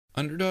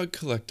Underdog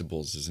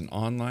Collectibles is an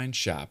online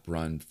shop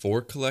run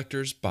for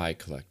collectors by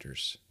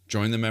collectors.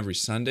 Join them every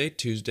Sunday,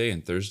 Tuesday,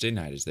 and Thursday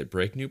night as they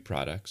break new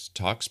products,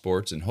 talk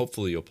sports, and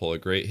hopefully you'll pull a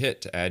great hit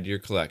to add to your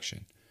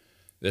collection.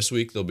 This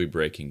week they'll be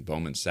breaking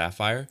Bowman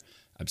Sapphire,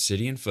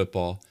 Obsidian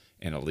Football,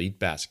 and Elite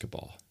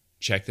Basketball.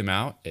 Check them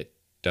out at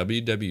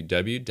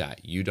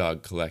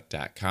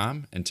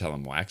www.udogcollect.com and tell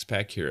them Wax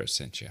Pack Hero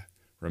sent you.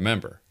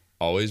 Remember,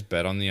 always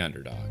bet on the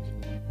underdog.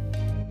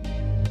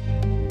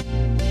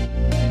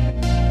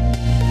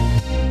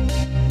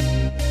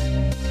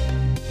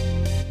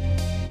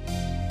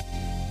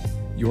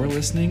 You're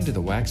listening to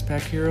the Wax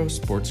Pack Hero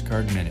Sports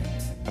Card Minute,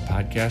 a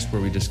podcast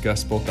where we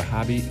discuss both the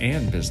hobby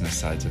and business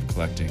sides of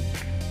collecting.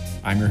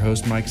 I'm your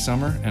host, Mike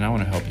Summer, and I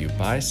want to help you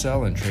buy,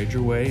 sell, and trade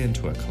your way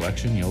into a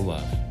collection you'll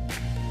love.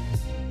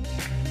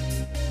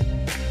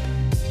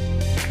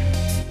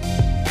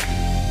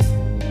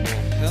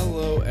 Well,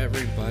 hello,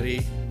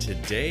 everybody.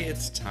 Today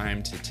it's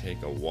time to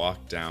take a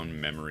walk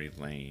down memory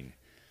lane.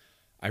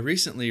 I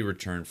recently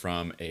returned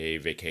from a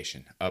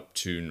vacation up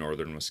to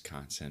northern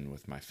Wisconsin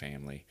with my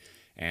family.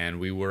 And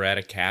we were at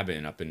a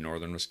cabin up in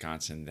northern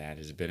Wisconsin that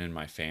has been in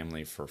my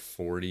family for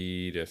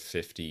 40 to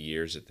 50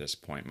 years at this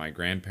point. My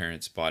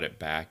grandparents bought it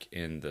back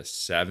in the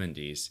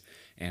 70s,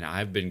 and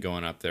I've been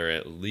going up there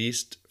at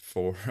least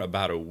for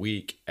about a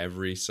week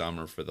every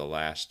summer for the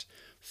last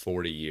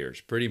 40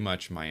 years, pretty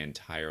much my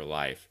entire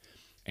life.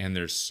 And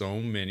there's so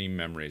many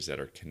memories that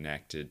are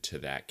connected to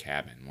that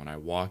cabin. When I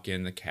walk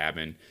in the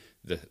cabin,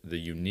 the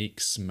unique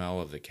smell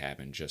of the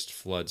cabin just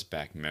floods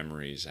back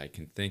memories. I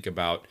can think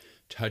about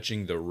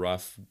touching the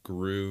rough,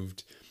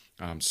 grooved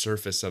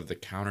surface of the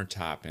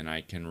countertop, and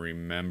I can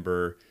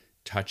remember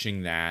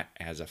touching that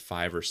as a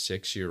 5 or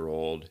 6 year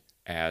old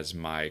as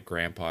my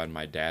grandpa and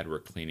my dad were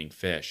cleaning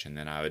fish, and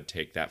then I would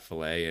take that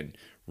fillet and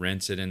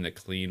rinse it in the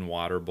clean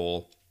water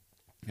bowl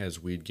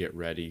as we'd get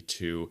ready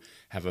to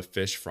have a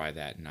fish fry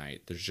that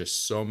night. There's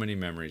just so many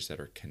memories that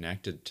are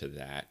connected to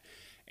that.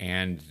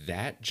 And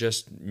that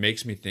just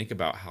makes me think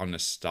about how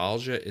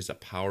nostalgia is a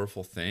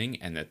powerful thing,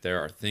 and that there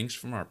are things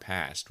from our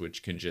past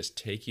which can just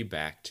take you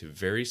back to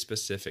very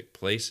specific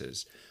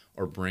places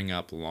or bring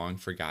up long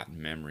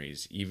forgotten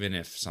memories, even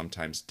if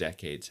sometimes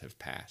decades have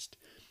passed.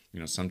 You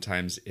know,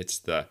 sometimes it's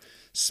the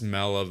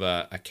smell of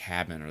a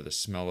cabin, or the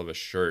smell of a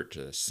shirt,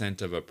 or the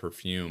scent of a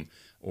perfume,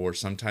 or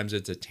sometimes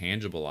it's a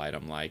tangible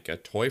item like a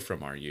toy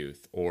from our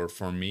youth, or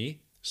for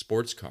me,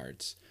 sports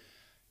cards.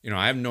 You know,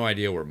 I have no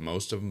idea where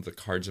most of the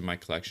cards in my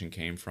collection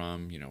came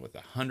from. You know, with the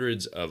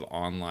hundreds of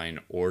online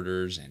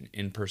orders and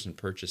in-person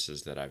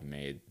purchases that I've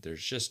made,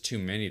 there's just too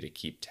many to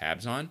keep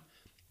tabs on.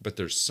 But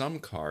there's some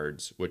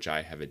cards which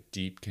I have a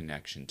deep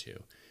connection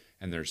to.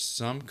 And there's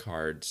some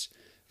cards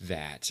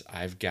that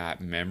I've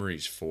got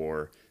memories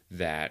for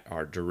that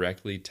are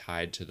directly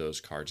tied to those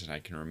cards, and I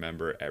can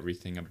remember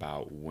everything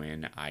about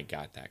when I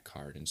got that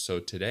card. And so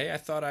today I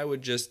thought I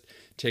would just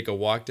take a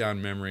walk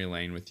down memory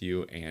lane with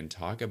you and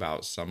talk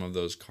about some of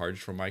those cards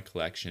from my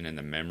collection and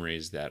the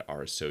memories that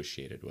are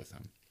associated with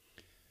them.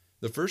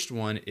 The first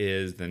one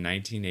is the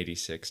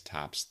 1986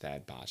 Topps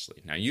Thad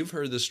Bosley. Now, you've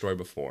heard this story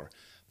before,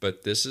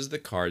 but this is the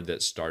card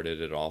that started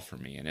it all for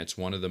me, and it's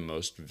one of the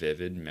most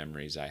vivid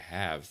memories I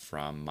have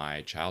from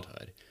my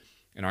childhood.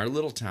 In our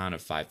little town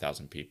of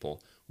 5,000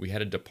 people, we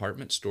had a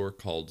department store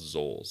called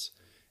Zoll's.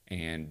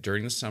 And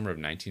during the summer of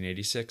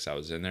 1986, I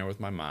was in there with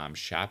my mom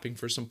shopping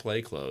for some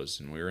play clothes,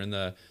 and we were in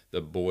the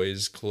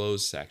boys'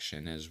 clothes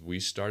section. As we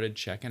started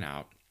checking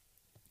out,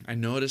 I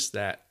noticed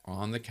that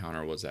on the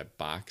counter was a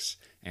box,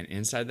 and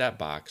inside that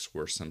box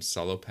were some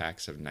cello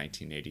packs of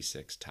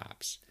 1986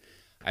 Topps.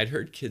 I'd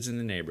heard kids in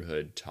the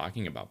neighborhood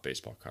talking about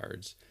baseball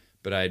cards,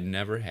 but I had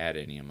never had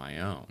any of my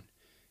own.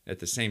 At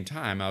the same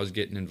time, I was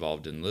getting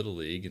involved in Little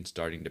League and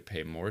starting to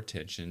pay more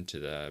attention to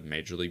the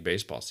Major League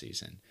Baseball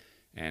season.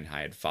 And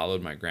I had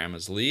followed my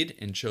grandma's lead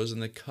and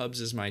chosen the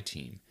Cubs as my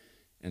team.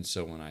 And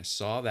so when I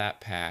saw that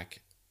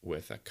pack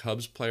with a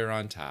Cubs player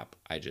on top,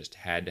 I just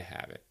had to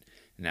have it.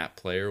 And that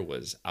player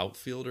was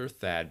outfielder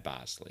Thad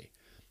Bosley.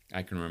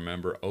 I can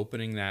remember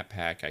opening that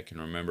pack. I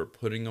can remember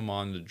putting him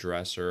on the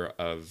dresser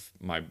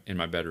in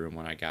my bedroom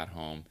when I got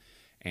home.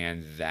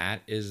 And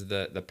that is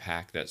the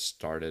pack that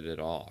started it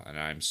all. And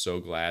I'm so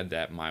glad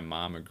that my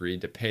mom agreed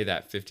to pay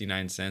that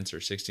 59 cents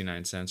or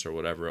 69 cents or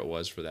whatever it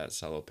was for that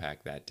cello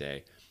pack that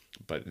day.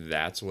 But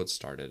that's what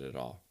started it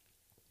all.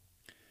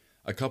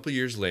 A couple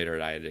years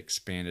later, I had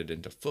expanded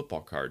into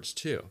football cards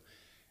too.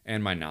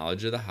 And my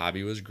knowledge of the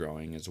hobby was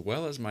growing, as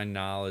well as my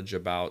knowledge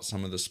about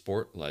some of the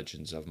sport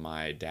legends of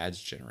my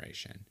dad's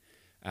generation.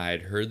 I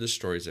had heard the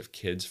stories of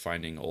kids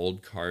finding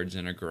old cards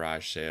in a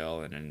garage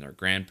sale and in their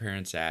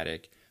grandparents'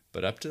 attic.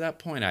 But up to that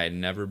point, I had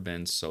never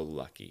been so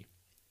lucky.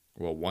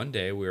 Well, one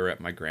day we were at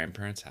my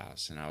grandparents'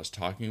 house, and I was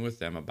talking with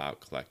them about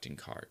collecting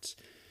cards.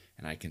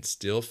 And I can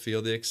still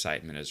feel the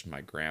excitement as my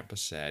grandpa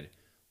said,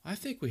 "I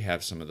think we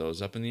have some of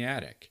those up in the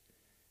attic."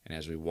 And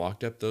as we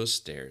walked up those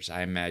stairs,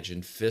 I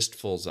imagined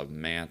fistfuls of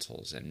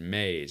Mantles and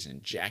Mays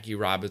and Jackie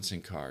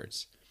Robinson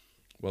cards.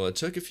 Well, it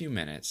took a few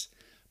minutes,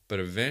 but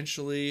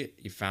eventually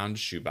he found a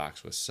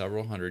shoebox with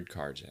several hundred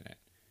cards in it.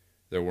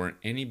 There weren't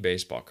any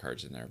baseball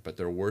cards in there, but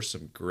there were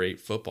some great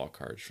football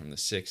cards from the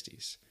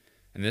 60s.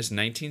 And this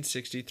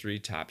 1963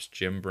 Topps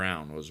Jim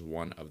Brown was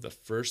one of the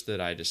first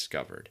that I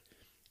discovered.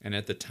 And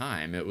at the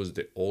time, it was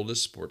the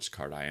oldest sports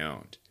card I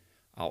owned.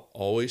 I'll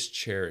always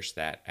cherish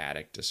that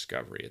attic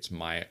discovery. It's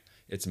my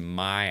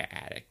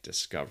attic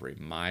discovery,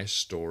 my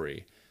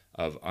story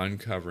of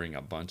uncovering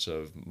a bunch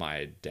of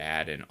my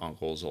dad and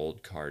uncle's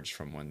old cards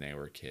from when they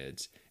were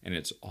kids. And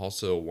it's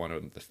also one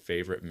of the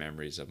favorite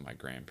memories of my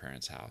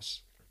grandparents'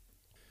 house.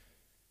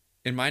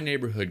 In my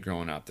neighborhood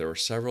growing up, there were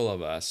several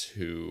of us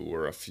who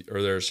were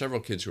there were several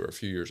kids who were a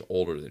few years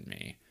older than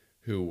me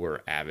who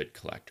were avid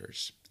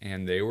collectors,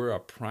 and they were a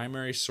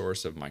primary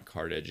source of my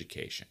card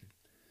education.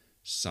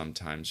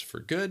 Sometimes for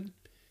good,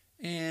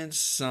 and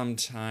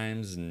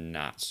sometimes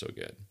not so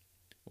good.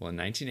 Well, in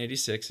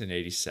 1986 and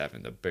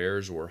 87, the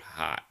Bears were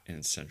hot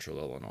in Central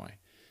Illinois.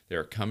 They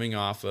were coming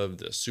off of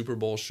the Super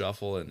Bowl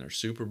shuffle and their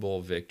Super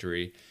Bowl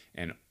victory,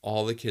 and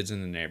all the kids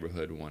in the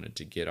neighborhood wanted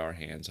to get our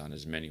hands on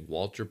as many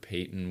Walter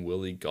Payton,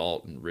 Willie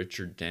Gault, and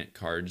Richard Dent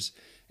cards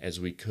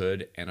as we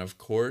could, and of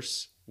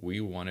course,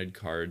 we wanted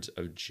cards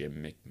of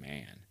Jim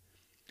McMahon.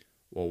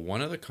 Well,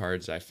 one of the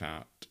cards I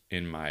found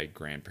in my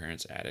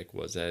grandparents' attic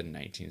was a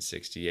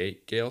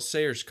 1968 Gale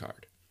Sayers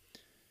card.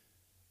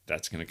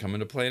 That's going to come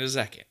into play in a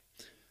second.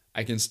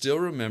 I can still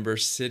remember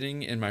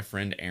sitting in my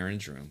friend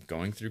Aaron's room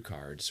going through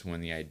cards when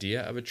the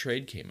idea of a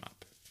trade came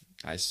up.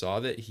 I saw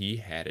that he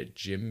had a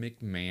Jim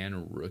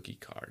McMahon rookie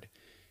card.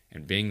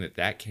 And being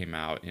that came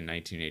out in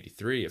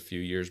 1983, a few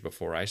years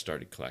before I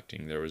started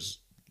collecting,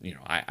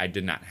 I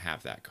did not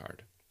have that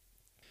card.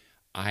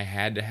 I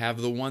had to have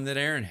the one that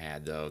Aaron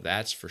had, though,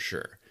 that's for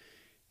sure.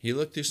 He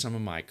looked through some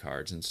of my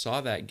cards and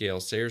saw that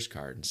Gale Sayers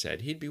card and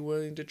said he'd be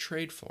willing to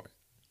trade for it.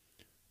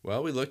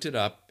 Well, we looked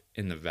up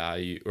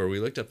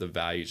the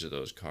values of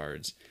those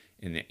cards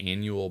in the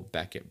annual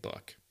Beckett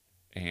book.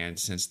 And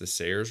since the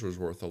Sayers was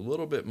worth a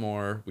little bit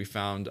more, we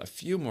found a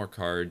few more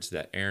cards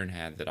that Aaron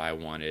had that I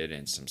wanted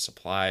and some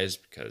supplies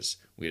because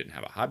we didn't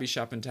have a hobby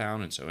shop in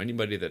town. And so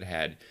anybody that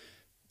had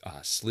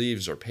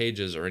sleeves or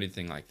pages or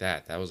anything like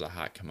that was a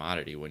hot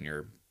commodity when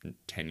you're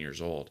 10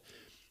 years old.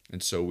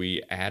 And so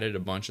we added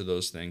a bunch of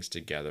those things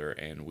together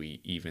and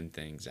we evened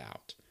things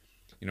out.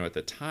 At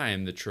the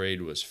time, the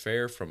trade was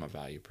fair from a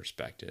value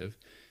perspective.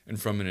 And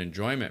from an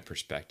enjoyment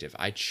perspective,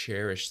 I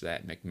cherished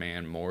that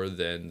McMahon more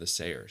than the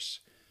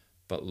Sayers.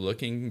 But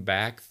looking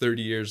back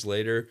 30 years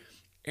later,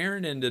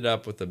 Aaron ended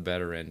up with the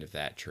better end of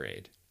that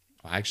trade.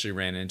 I actually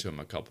ran into him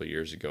a couple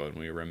years ago and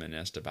we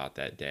reminisced about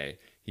that day.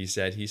 He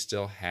said he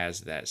still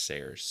has that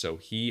Sayers. So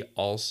he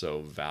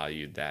also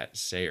valued that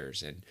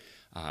Sayers and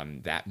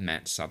that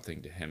meant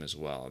something to him as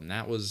well. And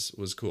that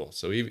was cool.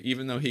 So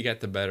even though he got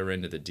the better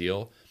end of the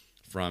deal,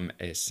 from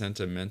a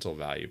sentimental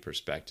value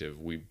perspective,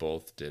 we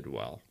both did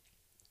well.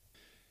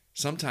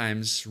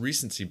 Sometimes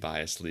recency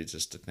bias leads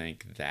us to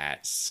think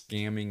that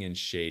scamming and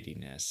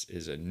shadiness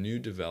is a new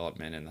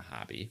development in the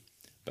hobby,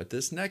 but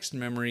this next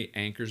memory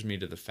anchors me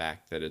to the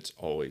fact that it's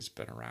always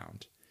been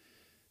around.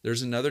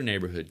 There's another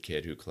neighborhood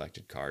kid who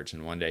collected cards,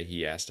 and one day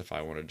he asked if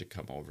I wanted to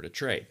come over to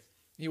trade.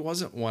 He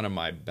wasn't one of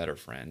my better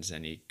friends,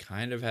 and he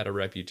kind of had a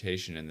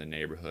reputation in the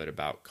neighborhood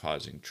about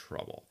causing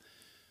trouble.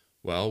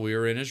 Well, we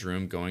were in his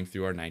room going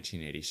through our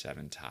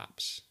 1987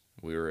 Topps.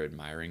 We were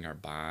admiring our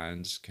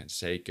Bonds,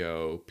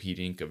 Canseco, Pete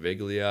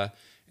Incaviglia,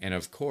 and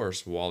of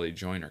course, Wally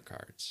Joyner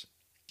cards.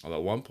 Well,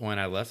 at one point,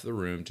 I left the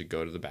room to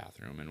go to the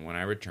bathroom, and when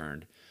I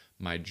returned,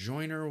 my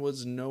Joyner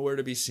was nowhere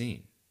to be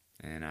seen.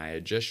 And I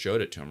had just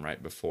showed it to him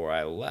right before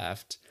I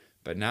left,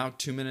 but now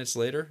 2 minutes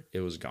later,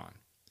 it was gone.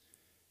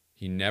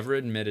 He never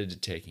admitted to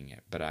taking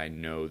it, but I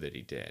know that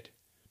he did.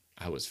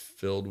 I was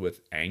filled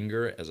with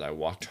anger as I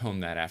walked home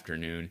that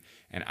afternoon,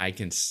 and I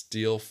can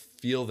still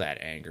feel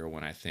that anger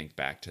when I think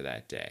back to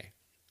that day.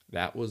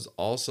 That was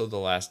also the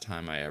last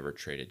time I ever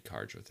traded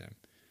cards with him.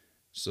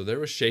 So there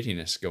was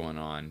shadiness going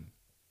on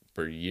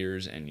for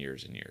years and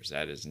years and years.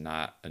 That is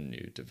not a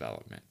new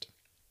development.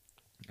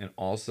 And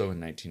also in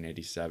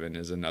 1987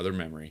 is another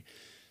memory.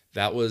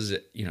 That was,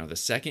 the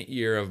second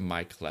year of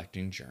my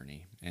collecting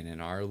journey. And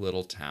in our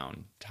little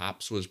town,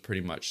 Topps was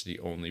pretty much the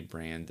only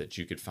brand that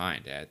you could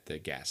find at the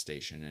gas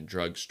station and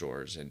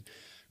drugstores and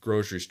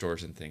grocery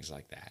stores and things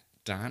like that.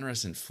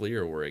 Donruss and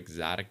Fleer were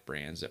exotic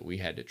brands that we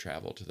had to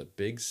travel to the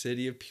big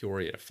city of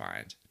Peoria to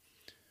find.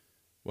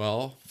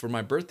 Well, for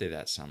my birthday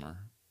that summer,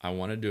 I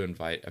wanted to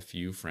invite a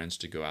few friends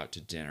to go out to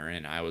dinner,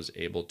 and I was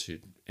able to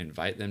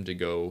invite them to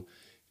go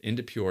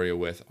into Peoria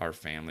with our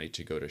family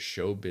to go to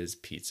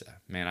Showbiz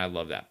Pizza. Man, I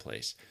love that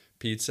place.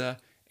 Pizza,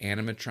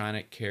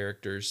 animatronic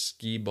characters,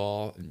 skee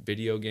ball, and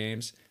video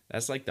games.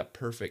 That's like the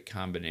perfect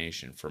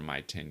combination for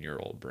my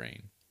 10-year-old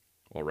brain.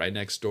 Well, right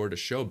next door to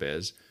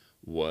Showbiz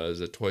was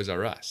a Toys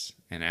R Us,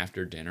 and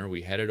after dinner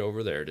we headed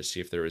over there to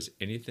see if there was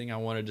anything I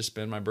wanted to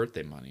spend my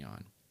birthday money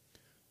on.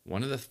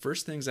 One of the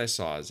first things I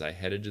saw as I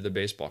headed to the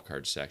baseball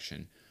card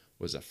section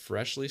was a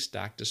freshly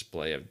stocked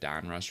display of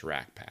Donruss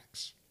rack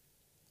packs.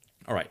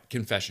 All right,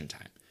 confession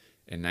time.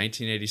 In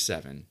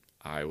 1987,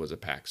 I was a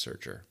pack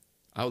searcher.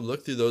 I would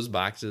look through those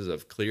boxes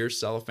of clear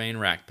cellophane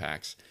rack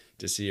packs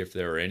to see if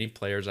there were any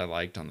players I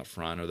liked on the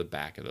front or the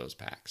back of those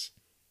packs.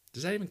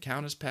 Does that even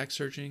count as pack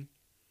searching?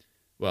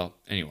 Well,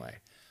 anyway,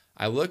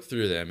 I looked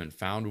through them and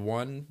found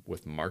one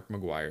with Mark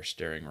McGwire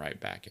staring right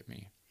back at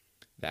me.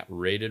 That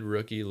rated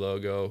rookie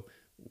logo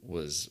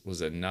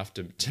was enough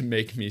to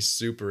make me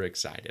super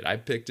excited. I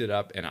picked it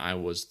up and I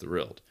was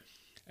thrilled.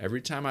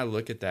 Every time I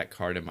look at that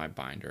card in my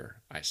binder,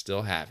 I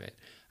still have it.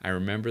 I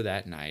remember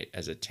that night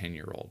as a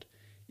 10-year-old.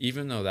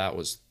 Even though that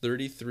was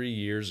 33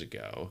 years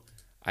ago,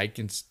 I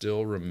can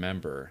still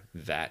remember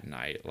that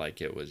night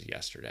like it was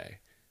yesterday.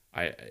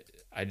 I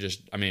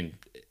mean,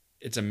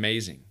 it's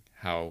amazing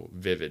how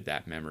vivid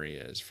that memory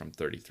is from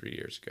 33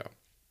 years ago.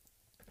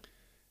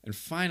 And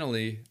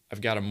finally,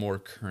 I've got a more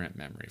current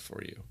memory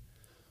for you.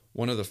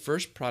 One of the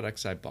first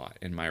products I bought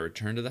in my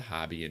return to the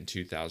hobby in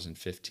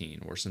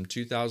 2015 were some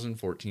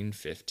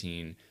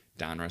 2014-15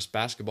 Donruss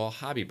basketball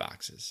hobby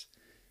boxes.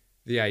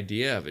 The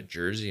idea of a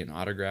jersey and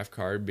autograph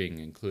card being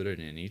included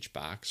in each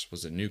box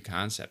was a new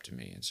concept to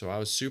me, and so I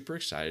was super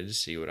excited to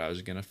see what I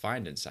was going to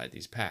find inside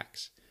these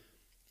packs.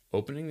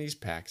 Opening these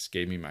packs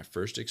gave me my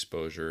first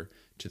exposure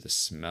to the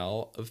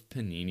smell of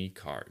Panini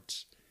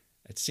cards.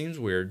 It seems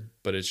weird,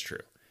 but it's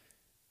true.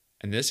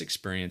 And this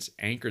experience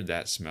anchored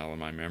that smell in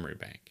my memory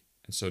bank.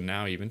 And so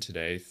now, even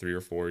today, 3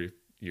 or 4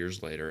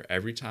 years later,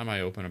 every time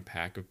I open a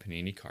pack of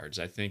Panini cards,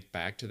 I think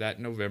back to that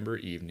November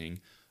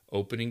evening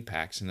opening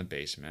packs in the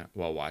basement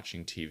while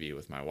watching TV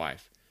with my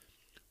wife.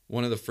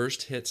 One of the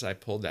first hits I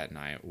pulled that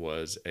night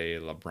was a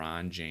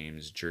LeBron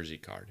James jersey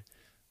card.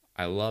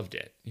 I loved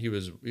it. He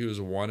was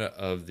one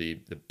of the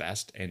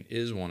best and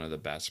is one of the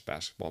best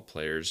basketball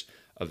players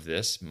of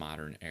this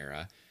modern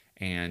era.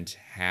 And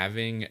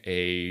having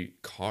a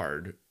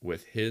card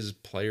with his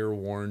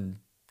player-worn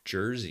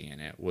jersey in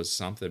it was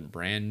something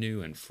brand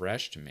new and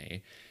fresh to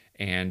me.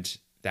 And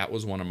that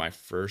was one of my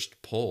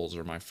first pulls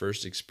or my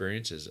first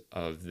experiences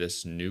of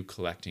this new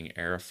collecting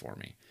era for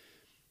me.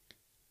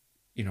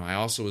 You know, I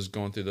also was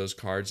going through those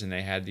cards and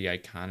they had the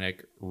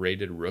iconic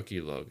rated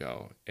rookie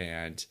logo.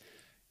 And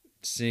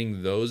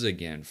seeing those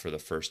again for the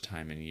first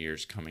time in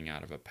years coming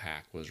out of a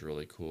pack was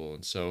really cool.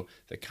 And so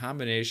the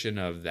combination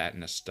of that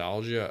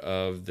nostalgia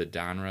of the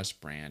Donruss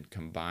brand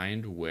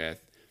combined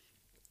with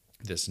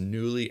this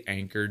newly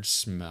anchored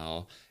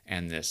smell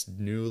and this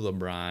new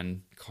LeBron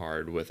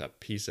card with a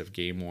piece of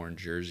game-worn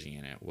jersey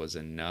in it was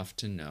enough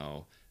to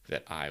know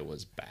that I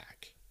was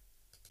back.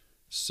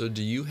 So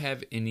do you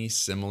have any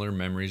similar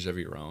memories of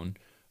your own?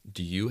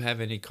 Do you have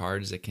any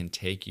cards that can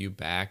take you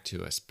back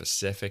to a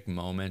specific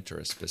moment or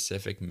a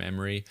specific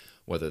memory,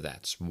 whether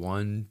that's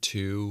 1,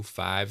 2,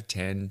 5,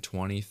 10,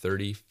 20,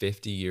 30,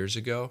 50 years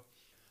ago?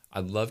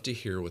 I'd love to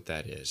hear what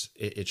that is.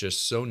 It's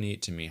just so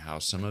neat to me how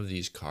some of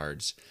these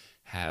cards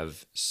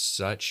have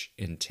such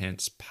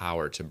intense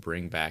power to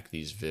bring back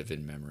these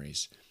vivid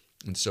memories.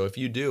 And so if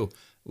you do,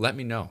 let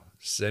me know.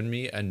 Send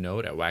me a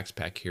note at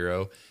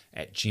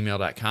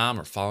waxpackhero@gmail.com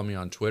or follow me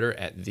on Twitter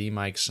at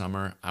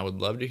 @TheMikeSummer. I would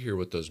love to hear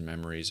what those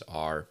memories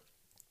are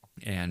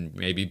and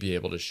maybe be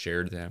able to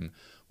share them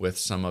with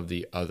some of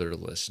the other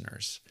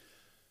listeners.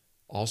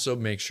 Also,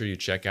 make sure you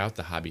check out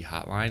the Hobby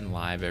Hotline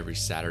live every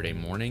Saturday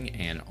morning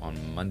and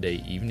on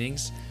Monday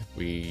evenings.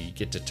 We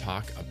get to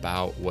talk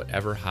about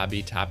whatever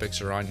hobby topics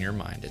are on your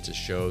mind. It's a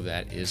show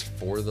that is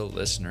for the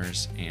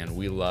listeners, and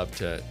we love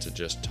to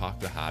just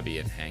talk the hobby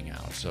and hang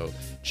out. So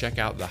check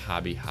out the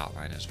Hobby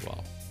Hotline as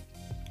well.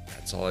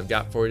 That's all I've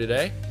got for you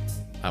today.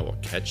 I will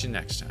catch you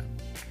next time.